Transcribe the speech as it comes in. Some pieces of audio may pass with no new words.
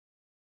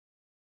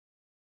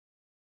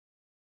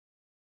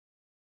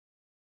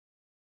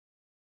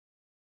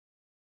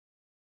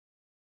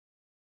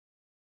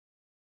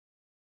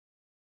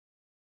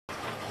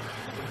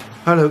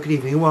Hello, good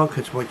evening and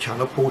welcome to my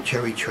channel, Paul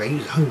Cherry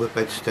Trains, home of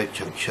Bedstead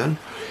Junction.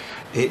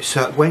 It's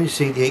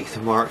Wednesday the 8th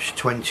of March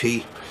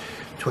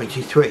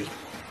 2023.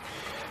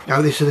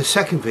 Now this is the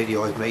second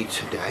video I've made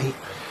today,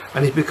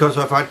 and it's because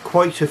I've had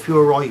quite a few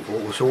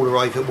arrivals all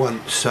arrive at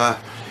once.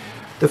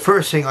 The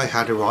first thing I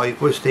had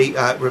arrive was the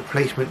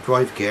replacement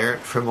drive gear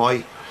for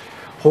my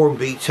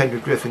Hornby tender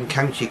driven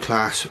county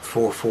class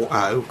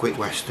 440 Great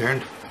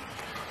Western,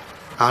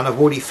 and I've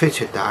already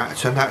fitted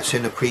that, and that's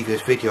in the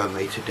previous video I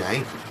made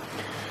today.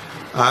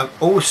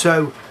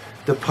 Also,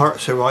 the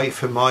parts arrived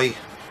for my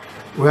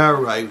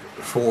railroad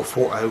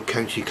 440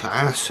 county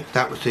class.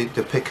 That was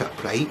the pickup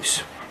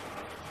plates.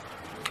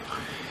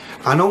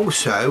 And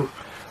also,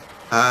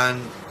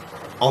 on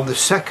the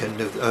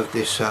 2nd of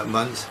this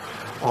month,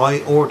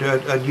 I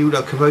ordered a new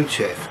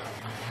locomotive,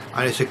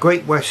 and it's a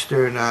Great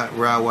Western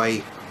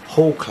Railway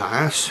whole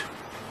class,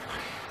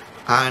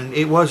 and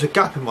it was a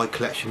gap in my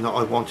collection that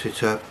I wanted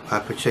to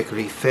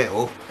particularly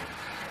fill.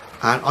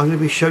 And I'm going to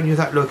be showing you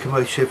that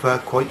locomotive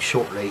quite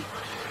shortly.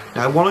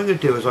 Now what I'm going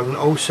to do is I'm going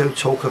to also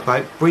talk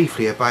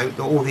briefly about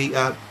all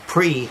the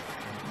pre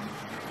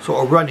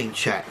sort of running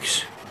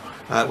checks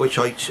which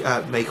I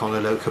make on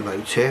a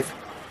locomotive.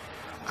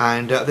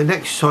 And the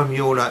next time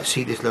you'll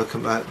see this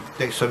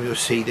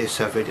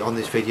video on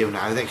this video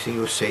now, the next thing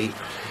you'll see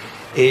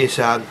is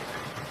the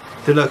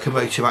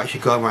locomotive actually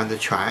going around the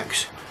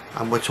tracks,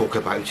 and we'll talk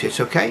about it,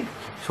 okay?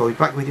 So I'll be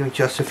back with you in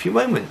just a few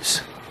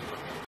moments.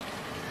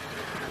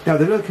 Now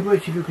the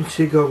locomotive you can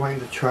see go around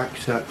the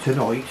tracks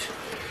tonight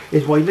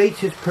is my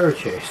latest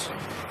purchase.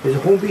 It's a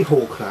Hornby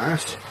Hall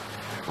class,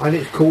 and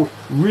it's called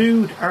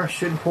Rood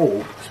Ashton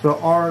Hall, spelled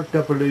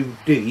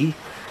R-O-O-D.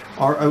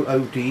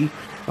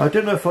 I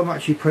don't know if I'm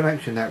actually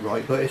pronouncing that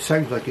right, but it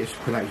sounds like it's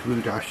pronounced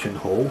Rood Ashton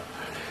Hall.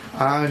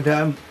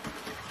 And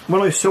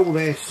when I saw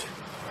this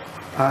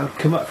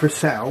come up for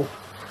sale,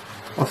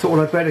 I thought, well,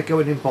 I'd better go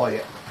in and buy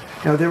it.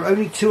 Now there are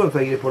only two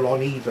available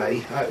on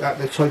eBay at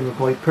the time of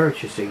my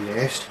purchasing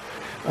this.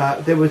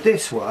 There was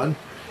this one,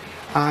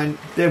 and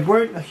there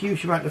weren't a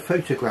huge amount of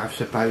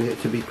photographs about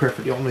it, to be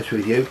perfectly honest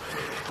with you,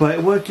 but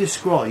it was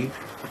described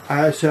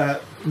as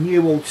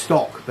new old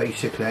stock,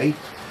 basically.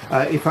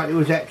 In fact, it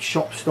was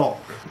ex-shop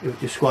stock, it was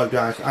described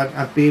as,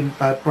 and being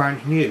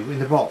brand new in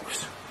the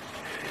box.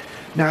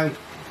 Now,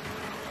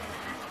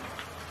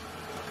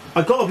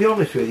 I've got to be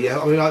honest with you,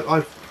 I mean,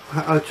 I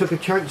took a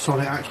chance on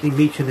it actually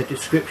meeting the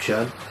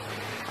description,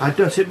 and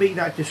does it meet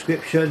that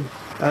description?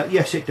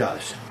 Yes, it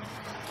does.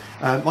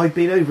 I've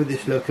been over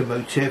this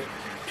locomotive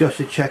just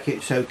to check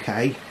it's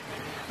okay,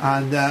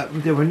 and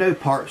there were no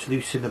parts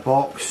loose in the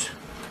box.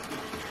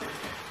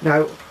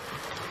 Now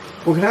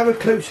we're going to have a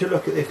closer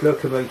look at this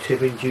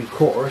locomotive in due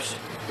course,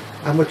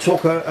 and we'll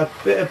talk a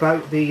bit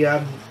about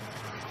the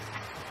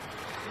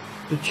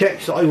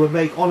checks that I would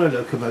make on a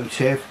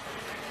locomotive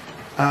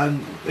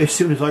as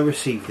soon as I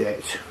received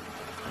it.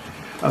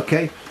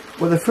 Okay,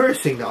 well, the first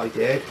thing that I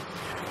did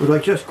was I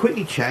just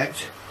quickly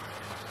checked,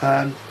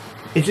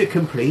 is it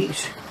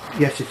complete?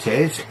 Yes, it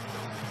is.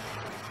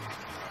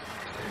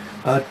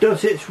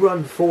 Does it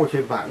run forward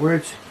and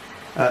backwards?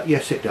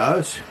 Yes, it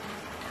does.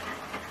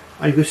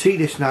 And you can see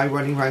this now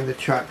running around the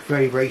track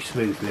very, very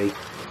smoothly.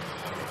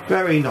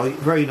 Very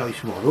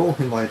nice model,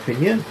 in my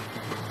opinion.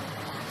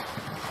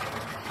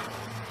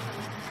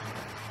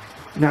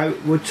 Now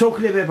we'll talk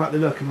a little bit about the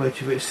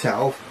locomotive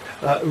itself.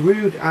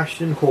 Rood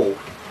Ashton Hall.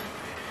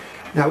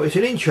 Now it's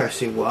an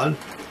interesting one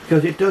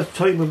because it does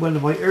tie in with one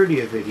of my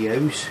earlier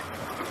videos,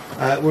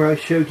 where I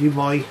showed you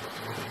my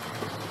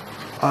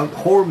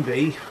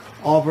Hornby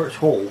Albert's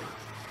Hall,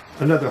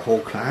 another Hall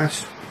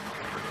class.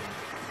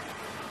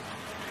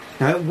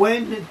 Now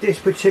when this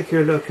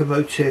particular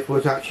locomotive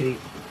was actually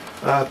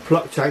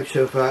plucked out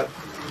of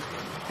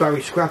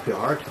Barry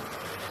Scrapyard,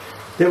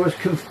 there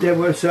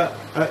was an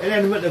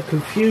element of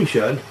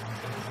confusion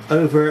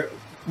over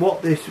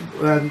what this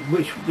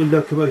which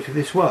locomotive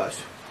this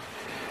was.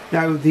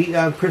 Now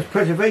the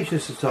Preservation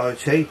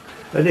Society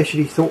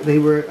initially thought they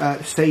were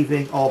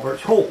saving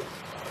Albert's Hall,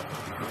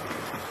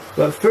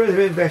 but further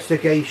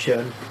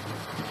investigation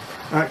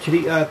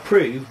actually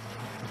proved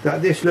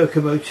that this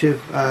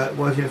locomotive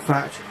was in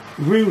fact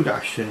Rood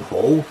Ashton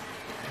Hall,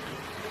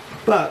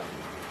 but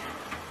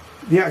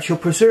the actual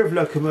preserved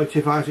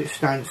locomotive as it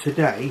stands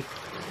today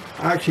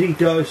actually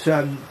does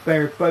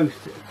bear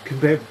both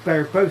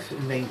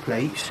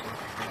nameplates,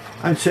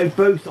 and so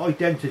both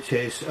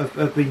identities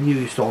have been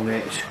used on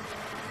it.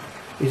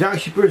 It's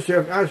actually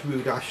preserved as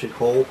Rood Ashton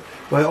Hall,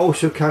 but it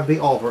also can be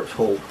Albert's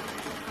Hall.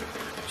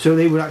 So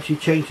they would actually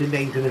change the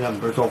names and the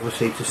numbers,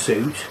 obviously, to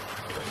suit.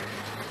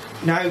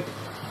 Now,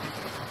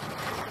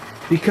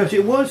 because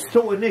it was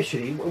thought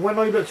initially, when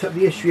I looked at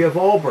the history of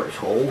Albert's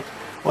Hall,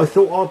 I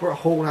thought Albert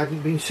Hall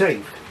hadn't been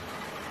saved.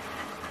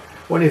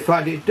 When in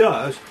fact it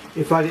does.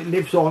 In fact, it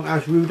lives on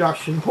as Rood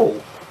Ashton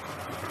Hall.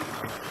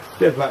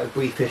 Bit about a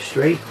brief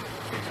history.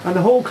 And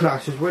the Hall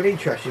classes were an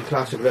interesting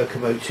class of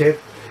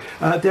locomotive.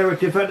 They're a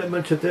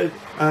development of the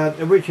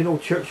original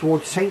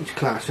Churchward Saint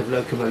class of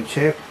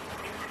locomotive.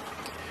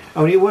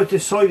 And it was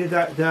decided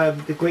that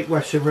the Great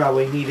Western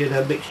Railway needed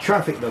a mixed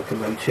traffic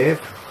locomotive.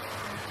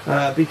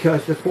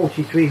 because the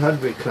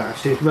 4300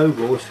 classes,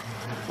 moguls,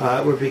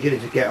 were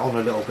beginning to get on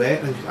a little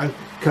bit and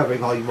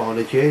covering high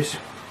mileages.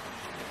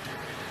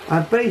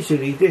 And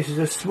basically this is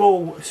a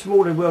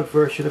smaller wheeled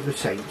version of the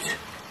Saints.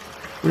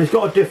 And it's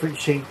got a different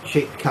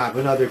shaped cab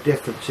and other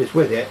differences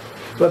with it,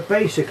 but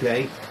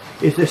basically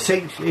it's the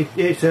Saints.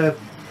 It's a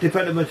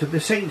development of the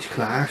Saints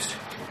class,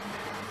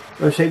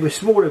 I say, with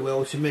smaller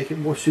wheels to make it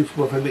more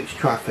suitable for mixed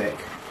traffic.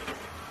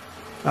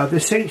 The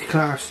Saints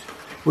class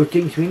was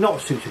deemed to be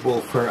not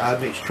suitable for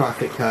mixed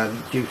traffic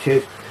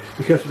duties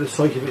because of the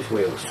size of its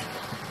wheels.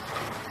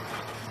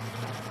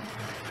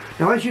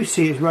 Now, as you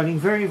see, it's running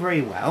very,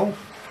 very well.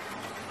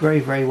 Very,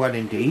 very well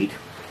indeed.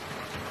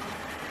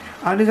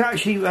 And it's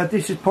actually,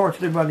 this is part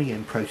of the running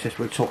in process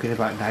we're talking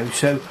about now.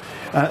 So,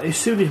 as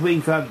soon as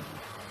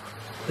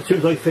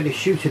I finish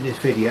shooting this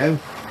video,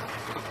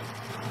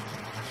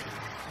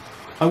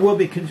 I will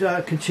be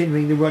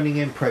continuing the running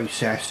in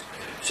process.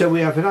 So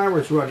we have an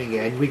hour's running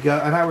in, we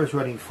got an hour's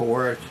running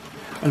forward,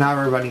 an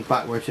hour running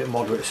backwards at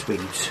moderate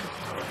speeds.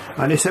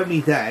 And it's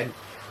only then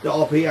that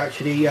I'll be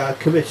actually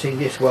committing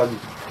this one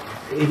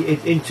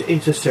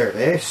into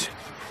service.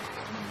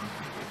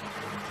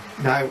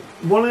 Now,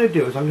 what I'm going to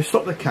do is I'm going to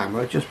stop the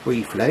camera just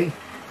briefly,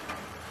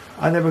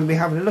 and then we're going to be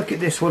having a look at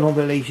this one on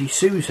the Lazy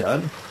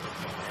Susan,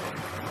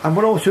 and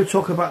we'll also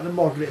talk about the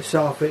model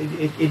itself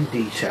in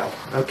detail,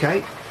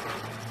 okay?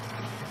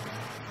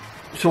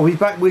 So I'll be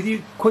back with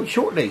you quite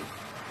shortly.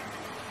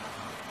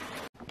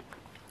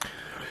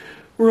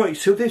 Right,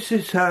 so this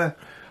is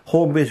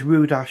Hornby's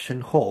Rood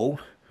Ashton haul,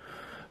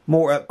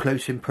 more up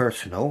close and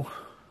personal.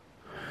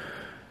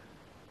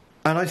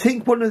 And I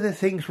think one of the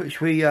things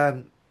which we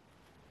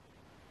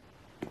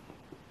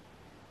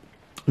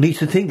need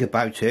to think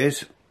about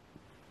is,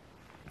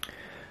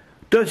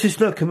 does this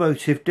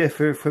locomotive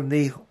differ from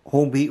the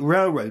Hornby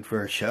railroad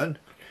version?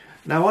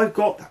 Now, I've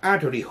got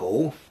Adderley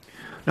Hall.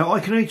 Now, I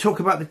can only talk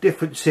about the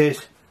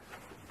differences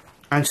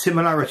and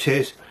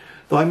similarities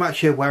that I'm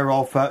actually aware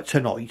of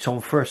tonight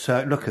on first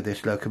look at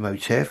this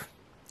locomotive.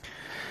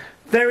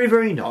 Very,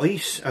 very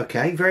nice.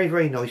 Okay, very,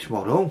 very nice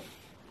model.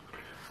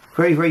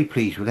 Very, very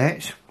pleased with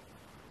it.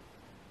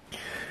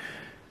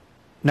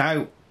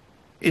 Now,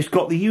 it's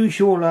got the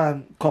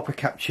usual copper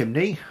cap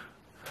chimney.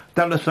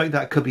 That looks like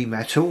that could be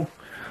metal.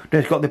 Then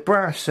it's got the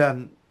brass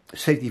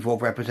safety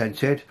valve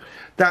represented.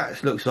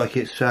 That looks like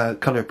it's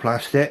coloured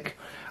plastic.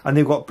 And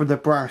they've got the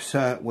brass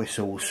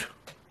whistles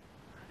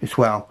as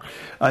well.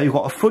 You've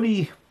got a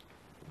fully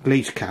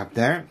glazed cab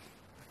there.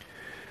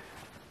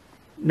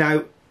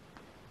 Now,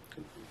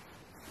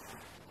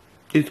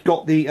 it's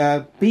got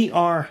the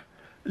BR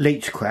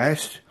late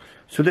crest.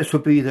 So this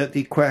would be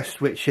the crest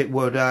which it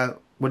would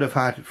have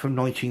had from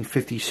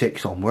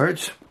 1956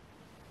 onwards.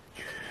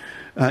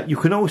 You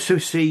can also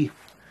see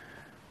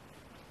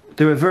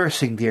the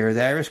reversing gear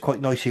there is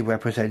quite nicely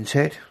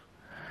represented,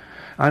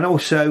 and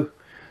also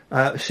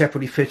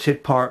separately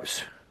fitted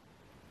parts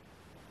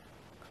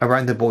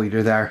around the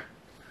boiler there.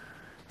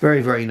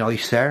 Very, very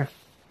nice there.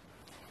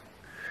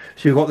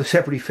 So you've got the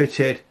separately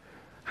fitted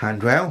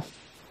handrail.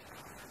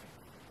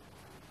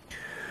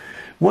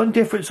 One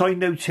difference I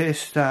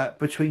noticed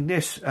between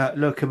this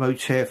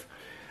locomotive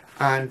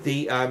and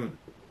the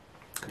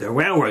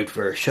railroad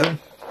version,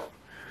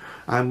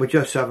 and we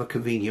just have a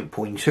convenient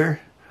pointer.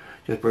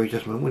 Just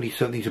a moment, we need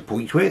something to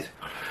point with.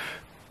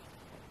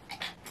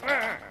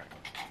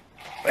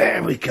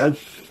 There we go.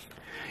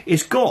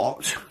 It's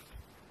got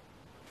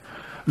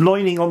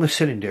lining on the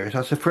cylinders.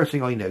 That's the first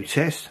thing I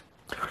noticed.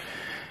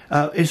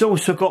 It's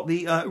also got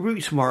the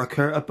routes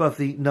marker above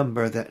the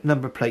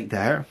number plate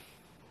there.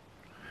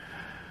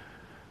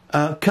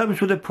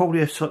 Comes with probably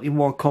a slightly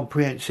more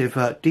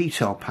comprehensive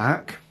detail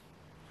pack.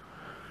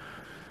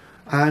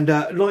 And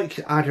like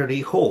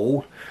Adderley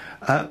Hall,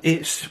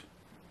 it's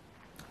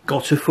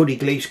got a fully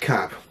glazed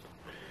cab.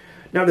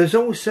 Now, there's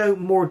also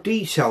more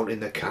detail in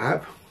the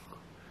cab,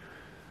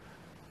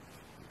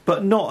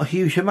 but not a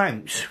huge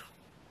amount.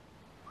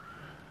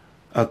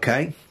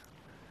 Okay,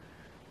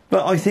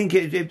 but I think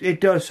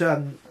it does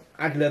add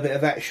a little bit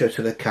of extra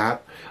to the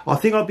cab. I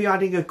think I'll be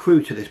adding a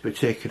crew to this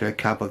particular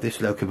cab of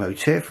this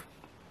locomotive.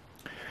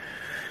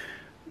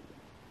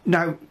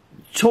 Now,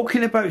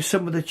 talking about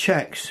some of the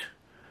checks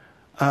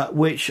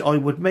which I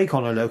would make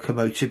on a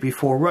locomotive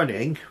before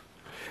running.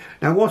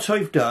 Now, what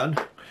I've done,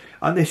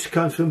 and this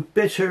comes from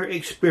bitter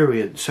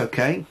experience,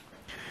 okay,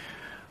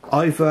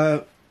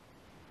 I've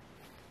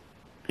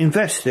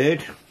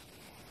invested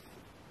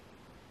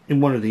in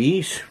one of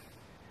these,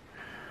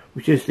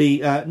 which is the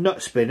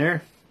nut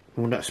spinner,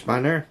 or nut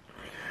spanner.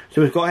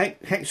 So it's got a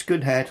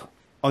hexagon head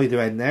either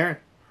end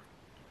there,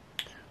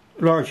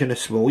 large and a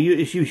small.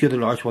 It's usually the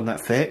large one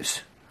that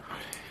fits.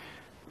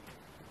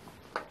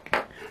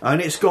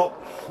 And it's got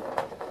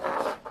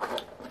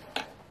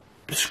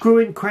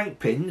screw-in crank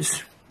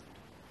pins.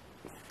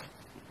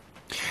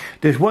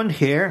 There's one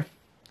here,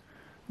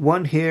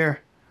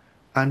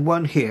 and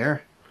one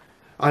here,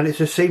 and it's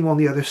the same on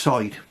the other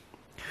side.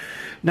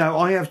 Now,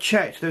 I have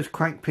checked those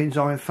crank pins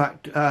are in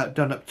fact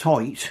done up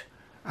tight,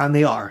 and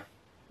they are,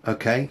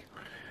 okay.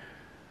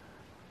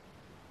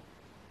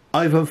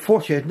 I've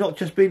unfortunately not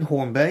just been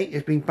Hornby,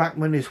 it's been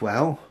Bachmann as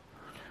well.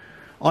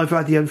 I've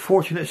had the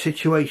unfortunate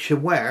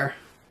situation where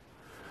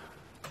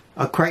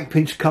a crank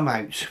pin's come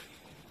out.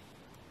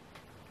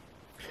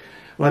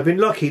 Well, I've been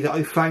lucky that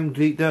I found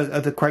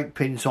the crank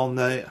pins on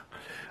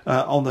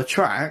the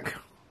track,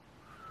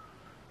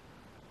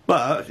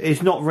 but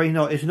it's not very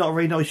nice. It's not a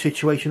very nice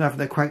situation having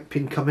the crank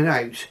pin coming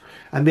out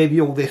and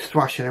maybe all this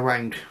thrashing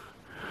around.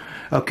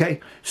 Okay,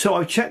 so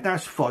I've checked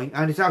that's fine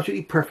and it's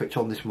absolutely perfect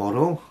on this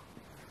model.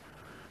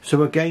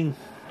 So again,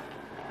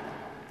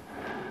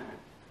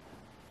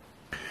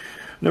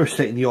 never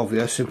stating the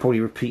obvious and probably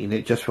repeating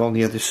it just for on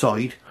the other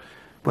side,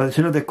 but it's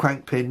another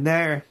crank pin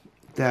there,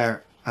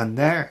 there and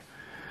there,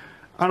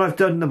 and I've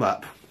done them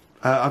up.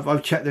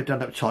 I've checked they're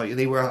done up tight,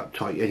 they were up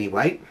tight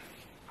anyway.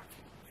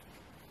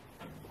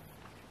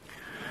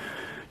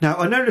 Now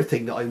another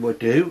thing that I would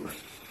do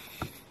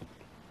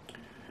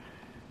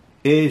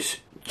is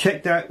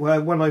check that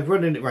when I'm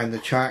running it around the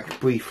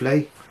track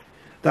briefly,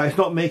 that it's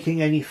not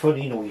making any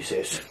funny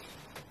noises,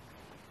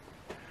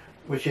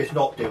 which it's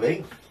not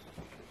doing.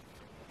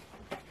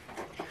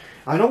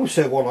 And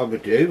also what I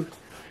would do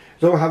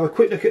is I'll have a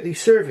quick look at the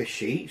service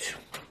sheet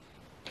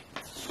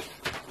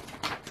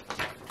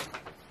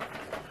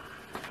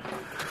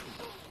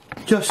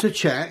just to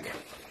check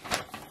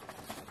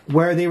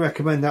where they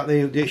recommend that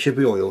it should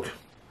be oiled.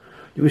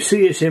 You will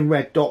see it's in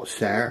red dots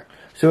there,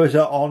 so it's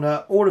on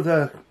all of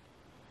the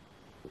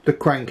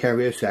crank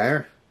areas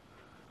there,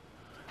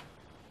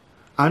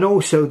 and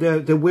also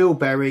the wheel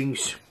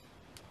bearings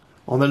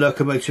on the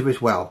locomotive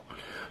as well.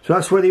 So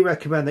that's where they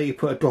recommend that you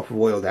put a drop of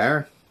oil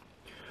there.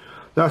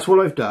 That's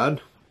what I've done,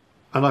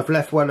 and I've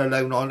left well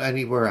alone on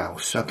anywhere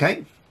else.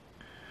 Okay,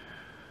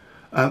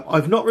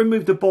 I've not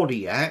removed the body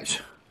yet,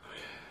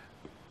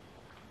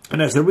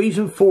 and there's a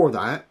reason for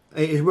that.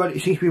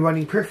 It seems to be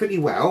running perfectly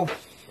well,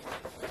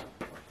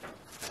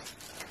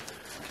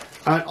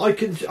 and I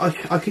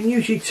can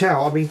usually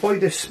tell. I mean, by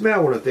the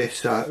smell of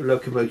this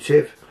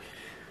locomotive,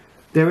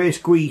 there is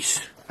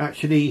grease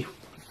actually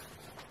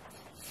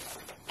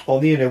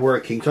on the inner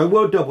workings. I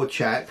will double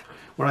check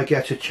when I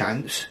get a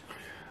chance,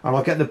 and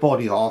I'll get the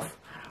body off,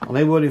 and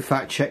I will in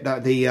fact check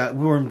that the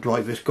worm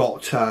driver's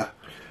got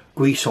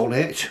grease on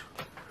it.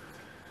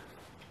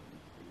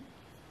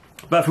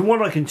 But from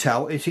what I can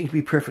tell, it seems to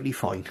be perfectly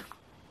fine.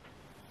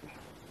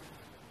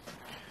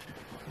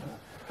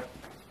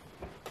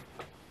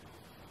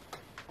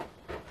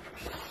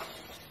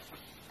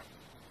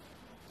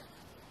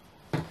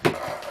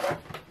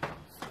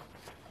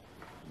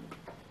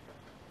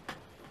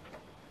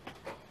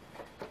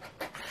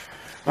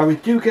 Now we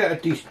do get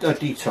a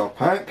detail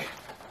pack.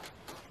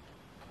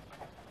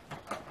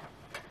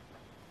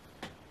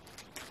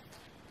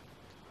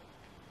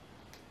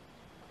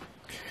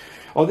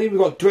 I think we've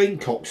got drain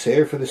cocks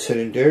here for the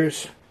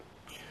cylinders,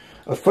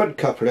 a front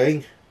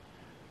coupling,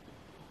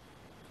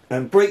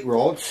 and brake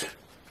rods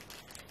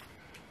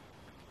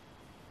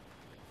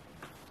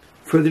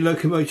for the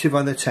locomotive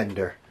and the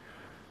tender.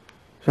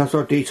 So that's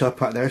our detail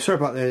pack there. Sorry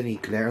about the any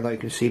glare that you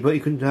can see, but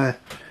you can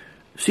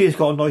see it's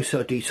got a nice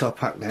little detail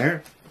pack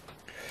there.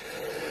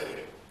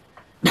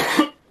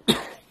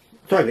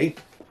 Sorry,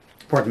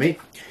 pardon me.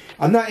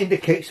 And that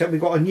indicates that we've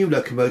got a new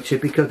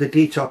locomotive because the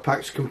detail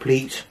pack's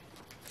complete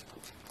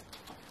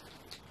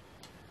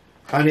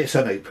and it's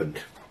unopened.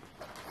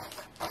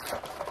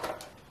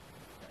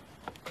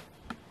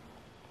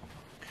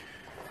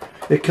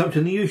 It comes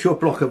in the usual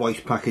block of ice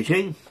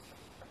packaging.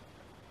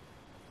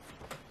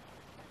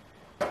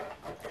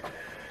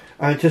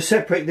 And to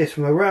separate this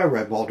from a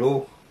railroad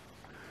model,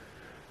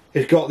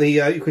 it's got the,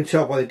 you can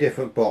tell by the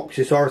different box,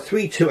 it's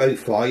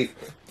R3205,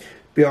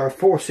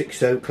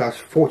 BR460 class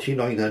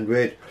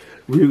 4900,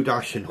 Rood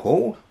Ashton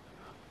hull.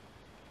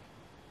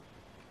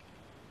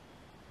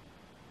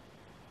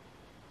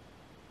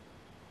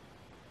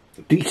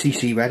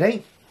 DCC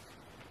ready.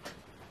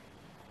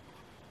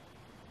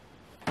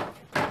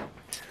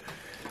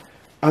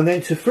 And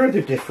then to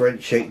further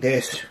differentiate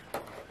this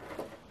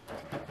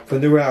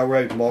from the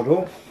railroad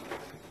model,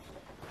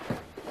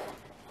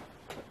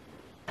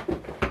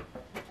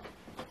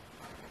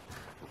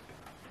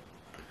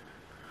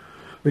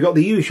 we've got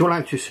the usual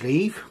outer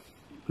sleeve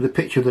with a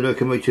picture of the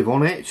locomotive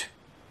on it.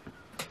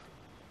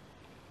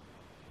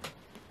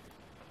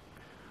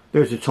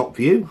 There's the top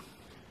view.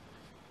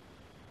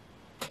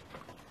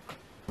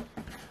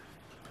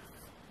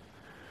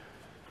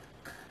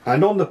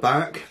 And on the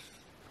back,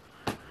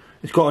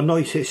 it's got a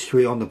nice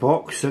history on the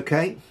box,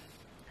 okay.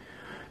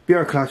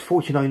 BR class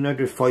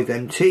 4905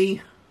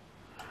 MT.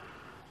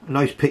 A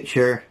nice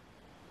picture.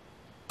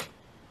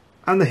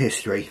 And the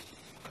history.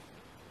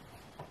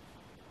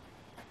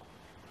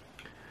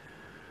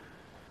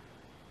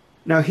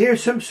 Now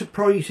here's some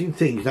surprising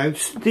things. Now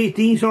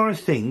these are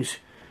things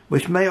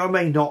which may or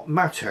may not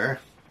matter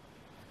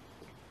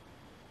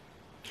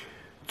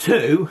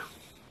to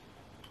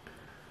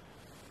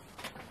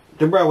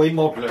the railway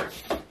modeller.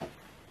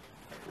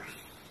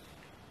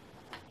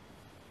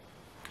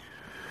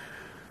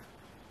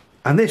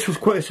 And this was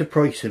quite a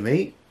surprise to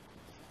me.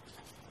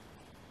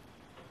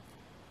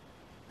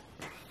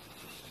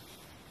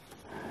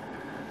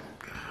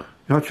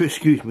 Now to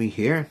excuse me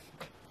here.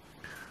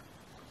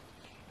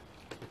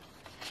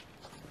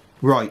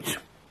 Right.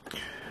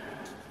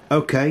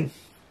 Okay.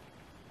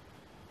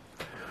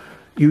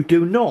 You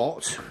do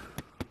not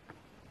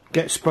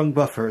get sprung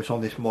buffers on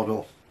this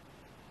model.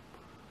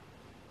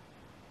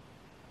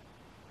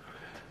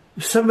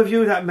 Some of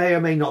you, that may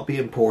or may not be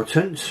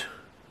important.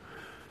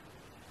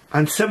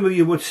 And some of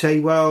you would say,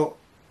 well,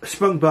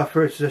 sprung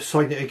buffers is a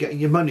sign that you're getting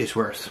your money's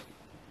worth.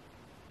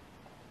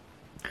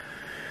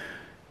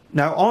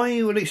 Now,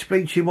 I will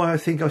explain to you why I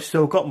think I've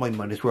still got my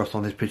money's worth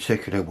on this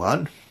particular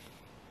one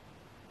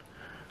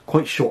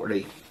quite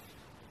shortly.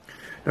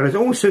 Now, there's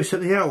also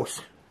something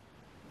else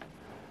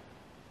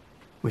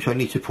which I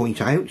need to point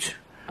out,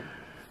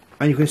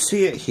 and you can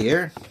see it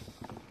here.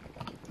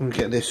 Let me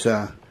get this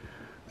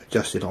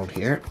adjusted on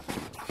here.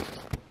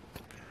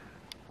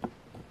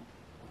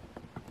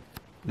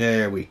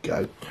 There we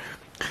go.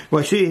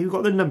 Right, see, you've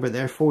got the number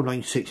there,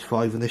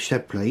 4965, and the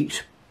shed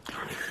plate.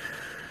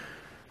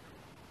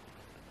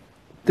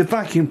 The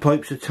vacuum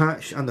pipe's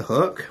attached and the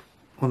hook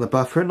on the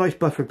buffer. Nice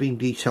buffer beam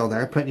detail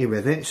there, plenty of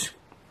rivets.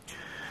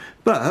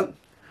 But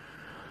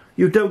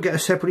you don't get a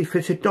separately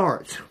fitted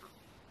dart.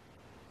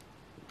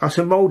 That's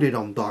a moulded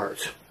on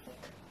dart.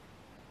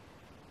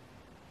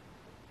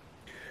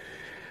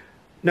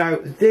 Now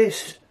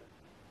this,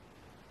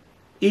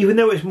 even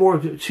though it's more,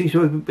 seems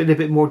to have been a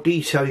bit more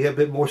detail, you get a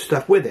bit more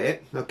stuff with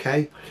it,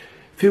 okay?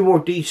 A few more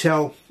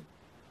detail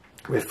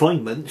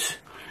refinements.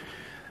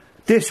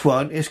 This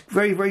one is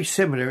very, very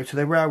similar to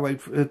the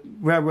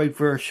railroad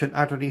version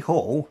Adderley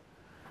Hall,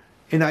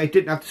 in that it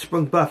didn't have the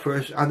sprung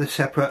buffers and the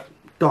separate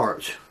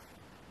dart.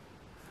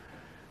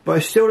 But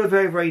it's still a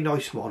very, very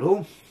nice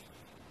model.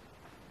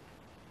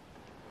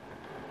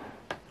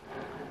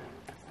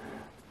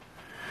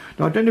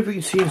 Now I don't know if we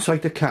can see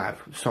inside the cab.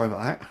 Sorry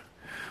about that.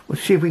 We'll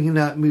see if we can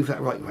move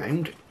that right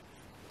round.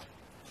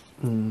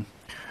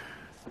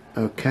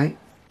 Okay.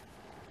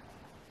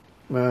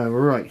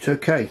 Right,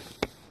 okay.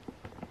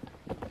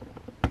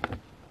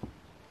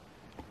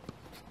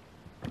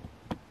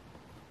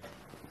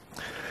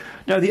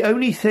 Now the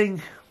only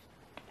thing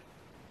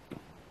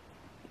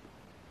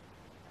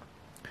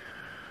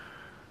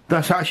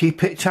that's actually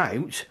picked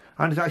out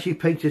and is actually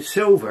painted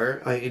silver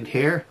in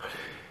here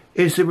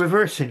is the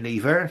reversing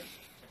lever.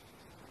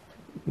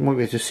 You won't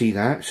be able to see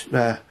that.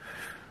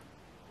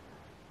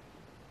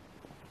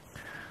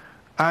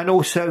 And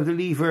also the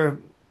lever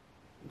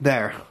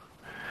there.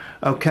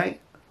 Okay,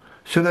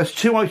 so there's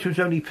two items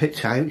only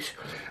picked out,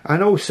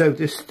 and also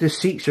the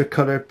seats are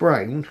coloured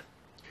brown.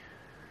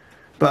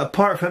 But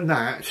apart from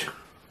that,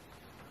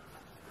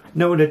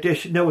 no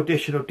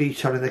additional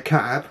detail in the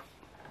cab.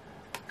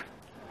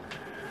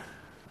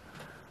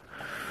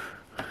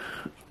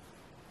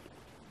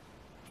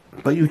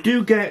 But you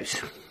do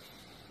get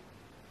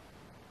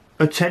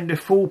a tender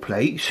full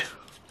plate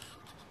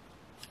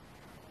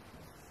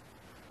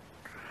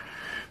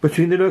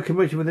between the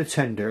locomotive and the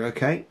tender,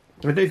 okay?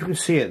 I don't know if you can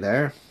see it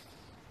there.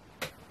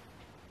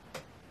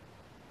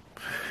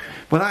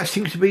 Well, that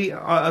seems to be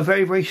a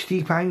very, very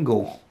steep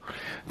angle.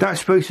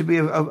 That's supposed to be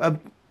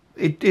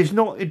it is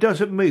not, it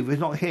doesn't move, it's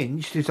not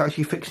hinged, it's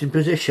actually fixed in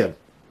position.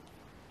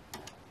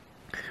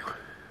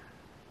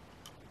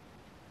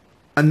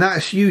 And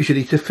that's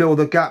usually to fill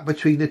the gap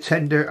between the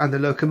tender and the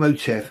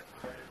locomotive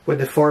when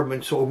the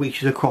fireman sort of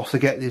reaches across to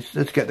get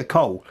the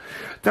coal.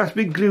 That's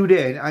been glued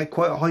in at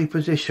quite a high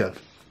position.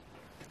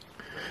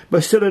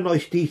 But still a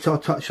nice detail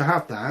touch to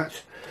have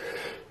that.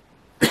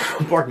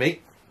 Pardon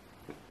me.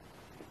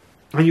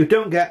 And you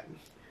don't get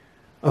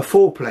a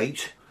full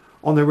plate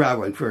on the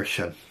railroad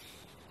version.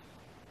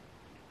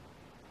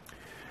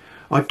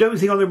 I don't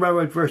think on the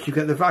railroad version you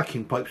get the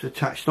vacuum pipes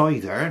attached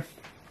either.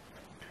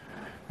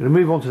 I'm going to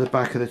move on to the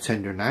back of the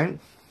tender now.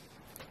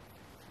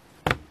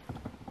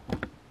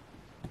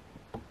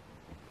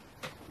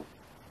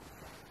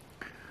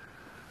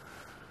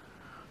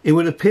 It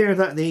would appear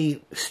that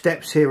the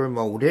steps here are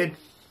moulded.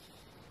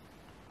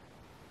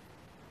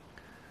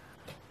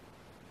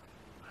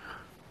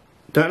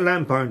 That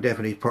lamp iron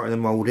definitely is part of the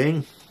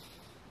moulding.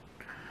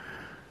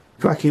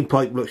 Vacuum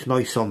pipe looks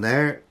nice on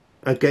there.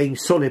 Again,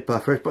 solid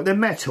buffers, but they're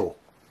metal.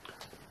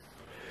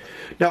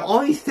 Now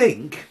I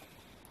think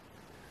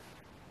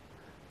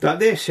that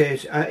this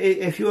is,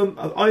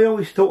 I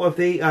always thought of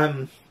the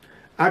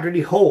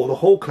Adderley Hall, the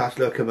Hall class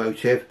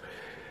locomotive,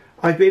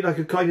 I'd be like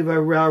a kind of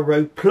a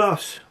Railroad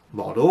Plus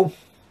model.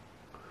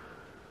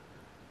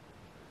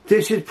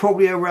 This is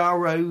probably a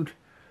Railroad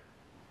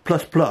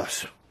Plus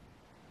Plus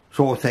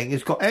sort of thing.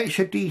 It's got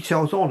extra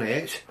details on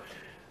it,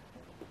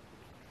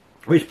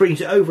 which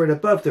brings it over and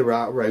above the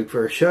Railroad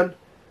version.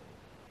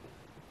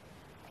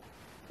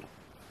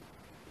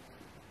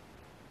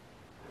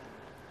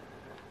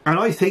 And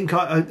I think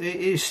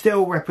it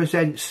still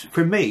represents,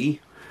 for me,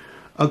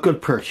 a good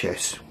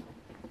purchase.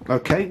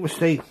 Okay, we'll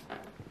see.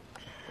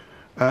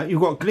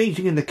 You've got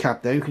glazing in the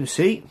cab there, you can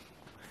see.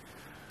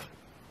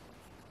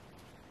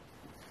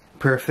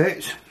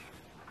 Perfect.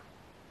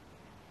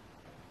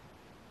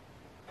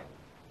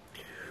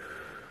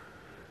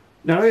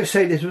 Now, like I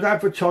say, this was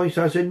advertised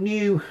as a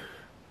new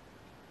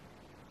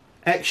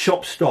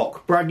ex-shop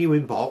stock, brand new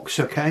in box,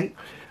 okay,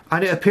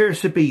 and it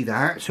appears to be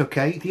that,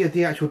 okay.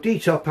 The actual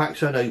detail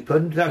pack's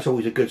unopened, that's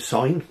always a good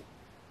sign.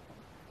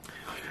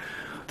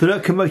 The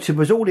locomotive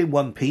was all in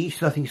one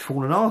piece, nothing's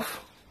fallen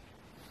off.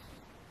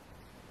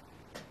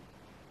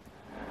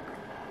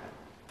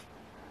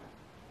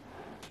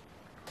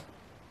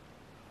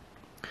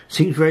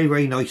 Seems very,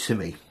 very nice to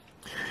me.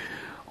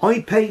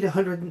 I paid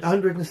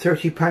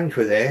 £130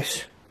 for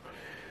this.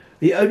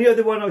 The only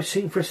other one I've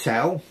seen for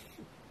sale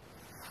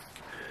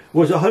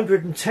was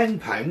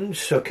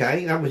 £110,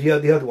 okay, that was the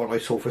other one I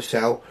saw for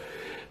sale,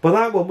 but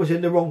that one was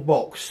in the wrong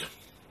box.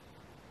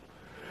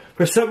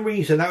 For some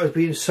reason that was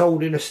being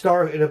sold in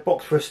a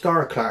box for a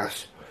star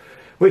class,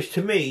 which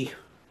to me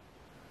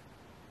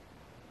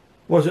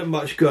wasn't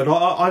much good.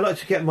 I like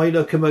to get my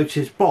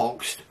locomotives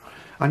boxed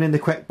and in the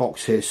correct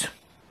boxes,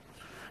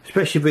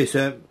 especially if it's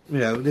you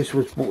know, this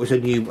was what was a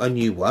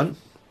new one.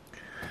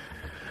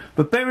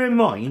 But bear in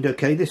mind,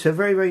 okay, this is a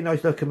very, very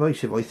nice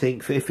locomotive, I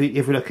think, if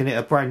we're looking at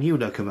a brand new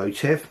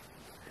locomotive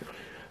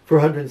for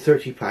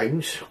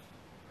 £130.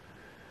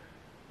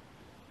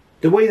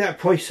 The way that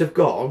price have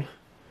gone,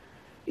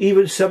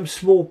 even some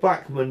small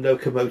Bachmann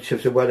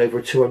locomotives are well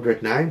over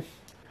 200 now.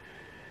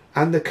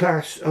 And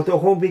the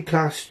Hornby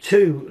Class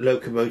 2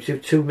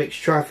 locomotive, 2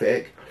 mixed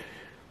traffic,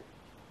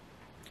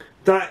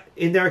 that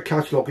in their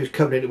catalogue is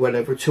coming in at well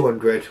over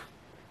 200.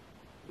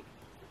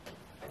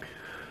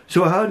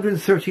 So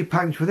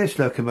 £130 for this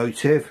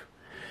locomotive,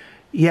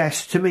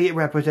 yes, to me it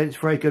represents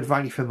very good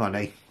value for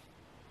money.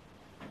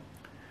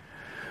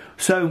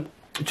 So,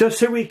 just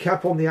to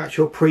recap on the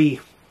actual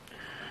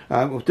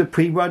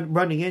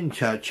running in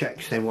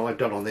checks then, what I've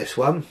done on this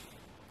one.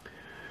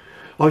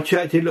 I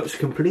checked it looks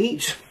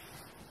complete.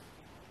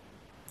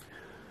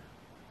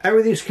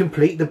 Everything's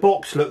complete, the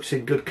box looks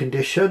in good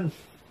condition.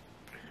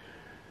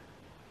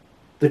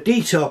 The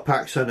detail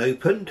pack's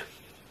unopened.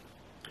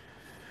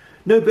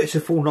 No bits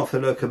have fallen off the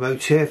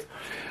locomotive.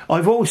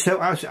 I've also,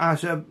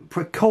 as a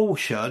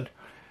precaution,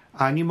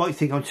 and you might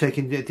think I'm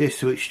taking this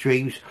to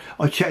extremes,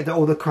 I checked that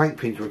all the crank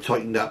pins were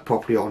tightened up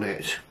properly on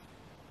it.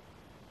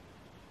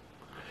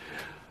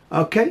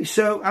 Okay,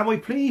 so am I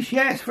pleased?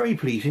 Yes, very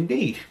pleased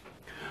indeed.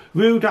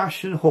 Rood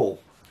Ashton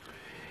Hall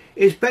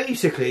is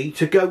basically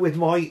to go with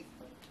my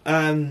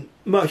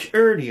much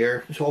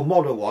earlier, sort of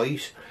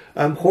model-wise,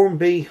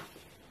 Hornby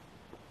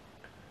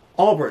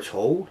Albert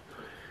Hall.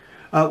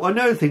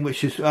 Another thing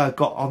which has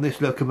got on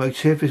this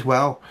locomotive as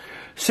well,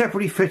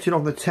 separately fitted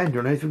on the tender,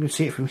 and if you can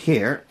see it from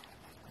here,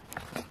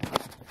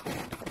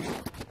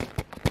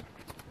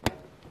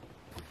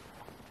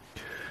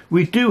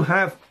 we do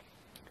have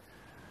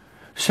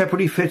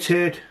separately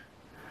fitted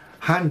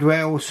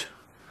handrails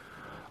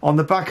on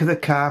the back of the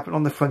cab and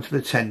on the front of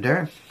the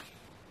tender.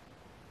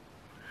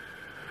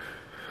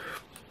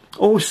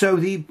 Also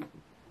the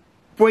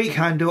brake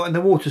handle and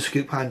the water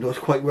scoop handle is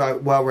quite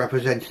well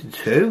represented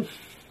too.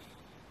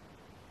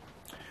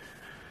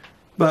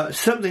 But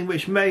something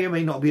which may or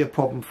may not be a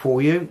problem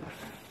for you.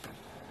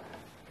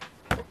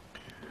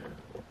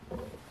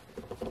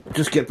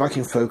 Just get back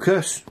in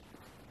focus.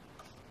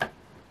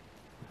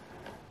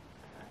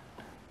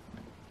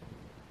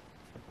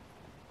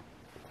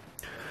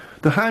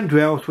 The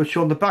handrails which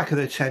are on the back of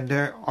the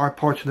tender are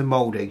part of the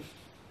moulding.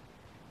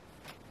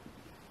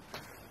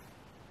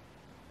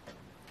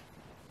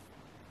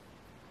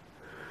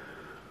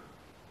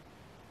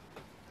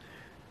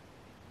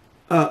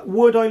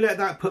 Would I let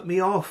that put me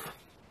off?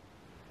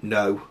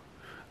 No.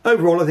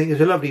 Overall I think it's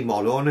a lovely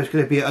model and it's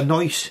going to be a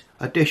nice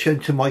addition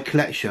to my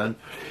collection,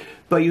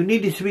 but you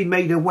needed to be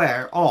made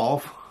aware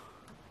of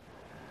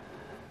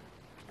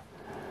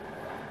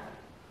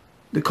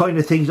the kind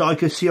of things that I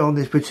could see on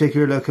this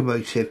particular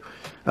locomotive.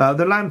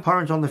 The lamp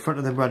irons on the front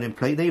of the running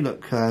plate, they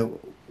look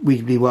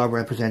reasonably well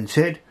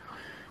represented.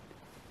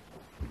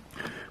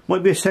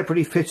 Might be a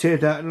separately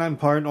fitted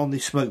lamp iron on the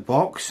smoke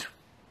box.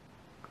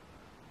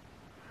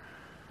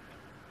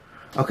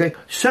 Okay,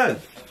 so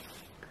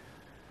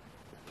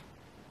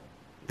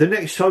the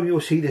next time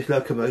you'll see this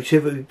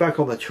locomotive, it'll be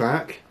back on the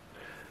track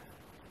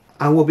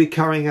and we'll be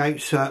carrying out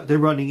the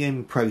running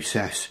in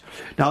process.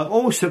 Now I'm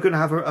also going to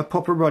have a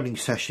proper running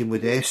session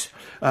with this.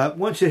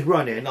 Once it's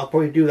running, I'll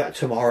probably do that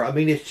tomorrow. I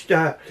mean, it's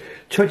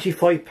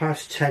 25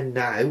 past 10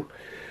 now,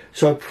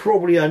 so I'm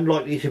probably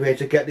unlikely to be able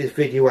to get this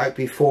video out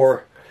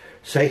before,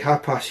 say,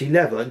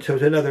 11:30, so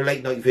it's another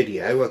late night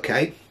video,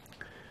 okay?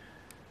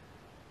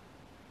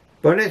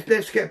 But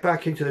let's get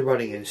back into the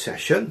running in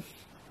session.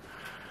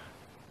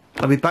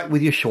 I'll be back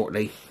with you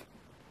shortly.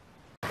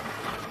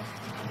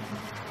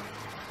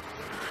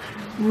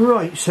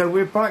 Right, so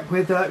we're back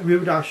with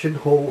Rood Ashton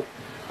Hall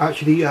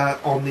actually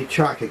on the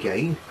track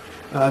again,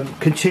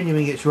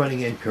 continuing its running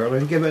in period. I'm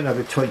going to give it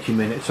another 20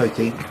 minutes, I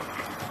think,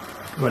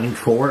 running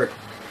forward,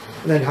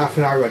 and then half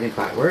an hour running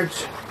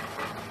backwards.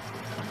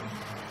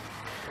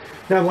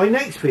 Now my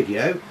next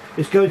video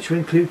is going to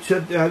include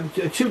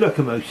two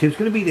locomotives. It's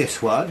going to be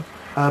this one,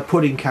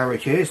 pudding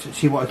carriages, to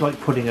see what it's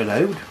like putting a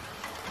load.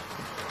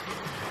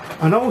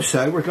 And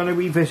also we're going to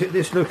revisit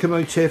this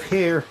locomotive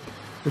here,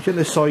 which are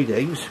the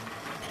sidings.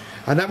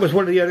 And that was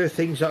one of the other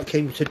things that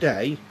came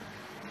today,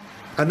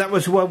 and that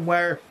was one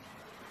where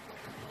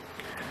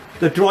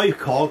the drive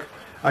cog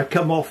had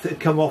come off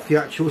the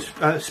actual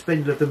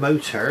spindle of the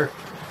motor,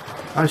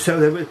 and so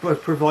they were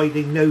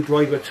providing no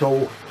drive at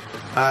all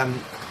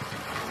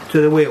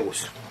to the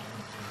wheels,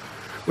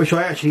 which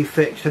I actually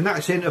fixed, and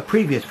that's in a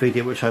previous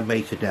video which I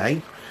made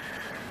today.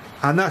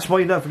 And that's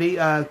my lovely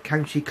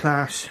County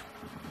Class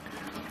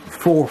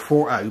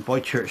 440 by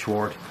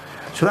Churchward.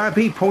 So that'd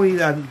be probably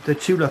the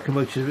 2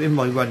 locomotives in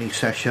my running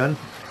session,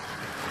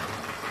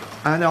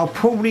 and I'll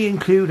probably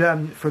include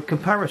for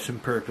comparison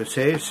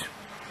purposes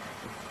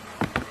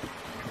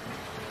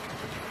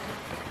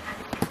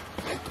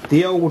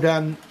the old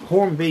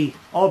Hornby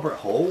Albert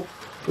Hall,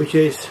 which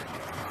is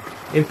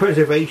in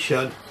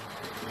preservation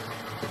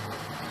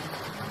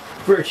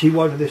virtually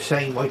one of the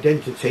same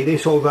identity. They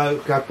sort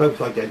of have both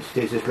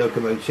identities, this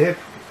locomotive.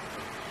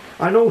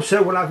 And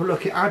also we'll have a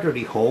look at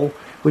Adderley Hall,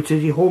 which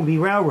is the Hornby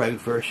Railroad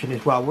version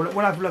as well. We'll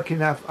have a look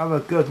and have a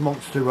good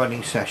monster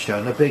running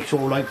session, a big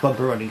sort of like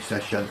bumper running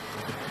session.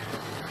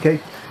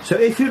 Okay, so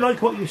if you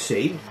like what you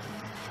see,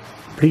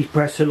 please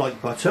press the like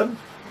button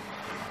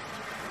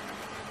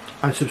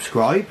and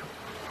subscribe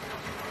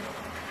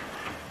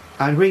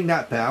and ring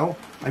that bell,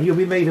 and you'll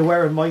be made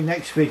aware of my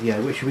next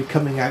video, which will be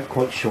coming out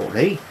quite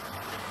shortly.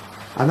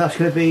 And that's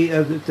going to be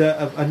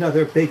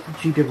another big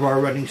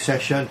GWR running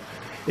session,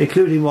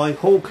 including my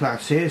Hall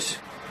classes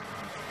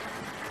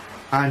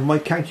and my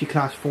County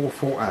Class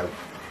 440.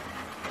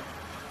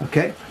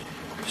 Okay,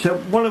 so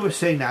what I would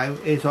say now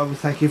is I would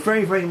thank you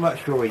very, very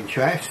much for your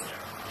interest.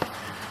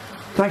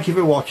 Thank you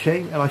for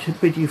watching, and I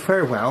should bid you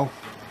farewell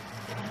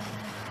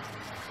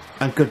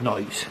and good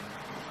night.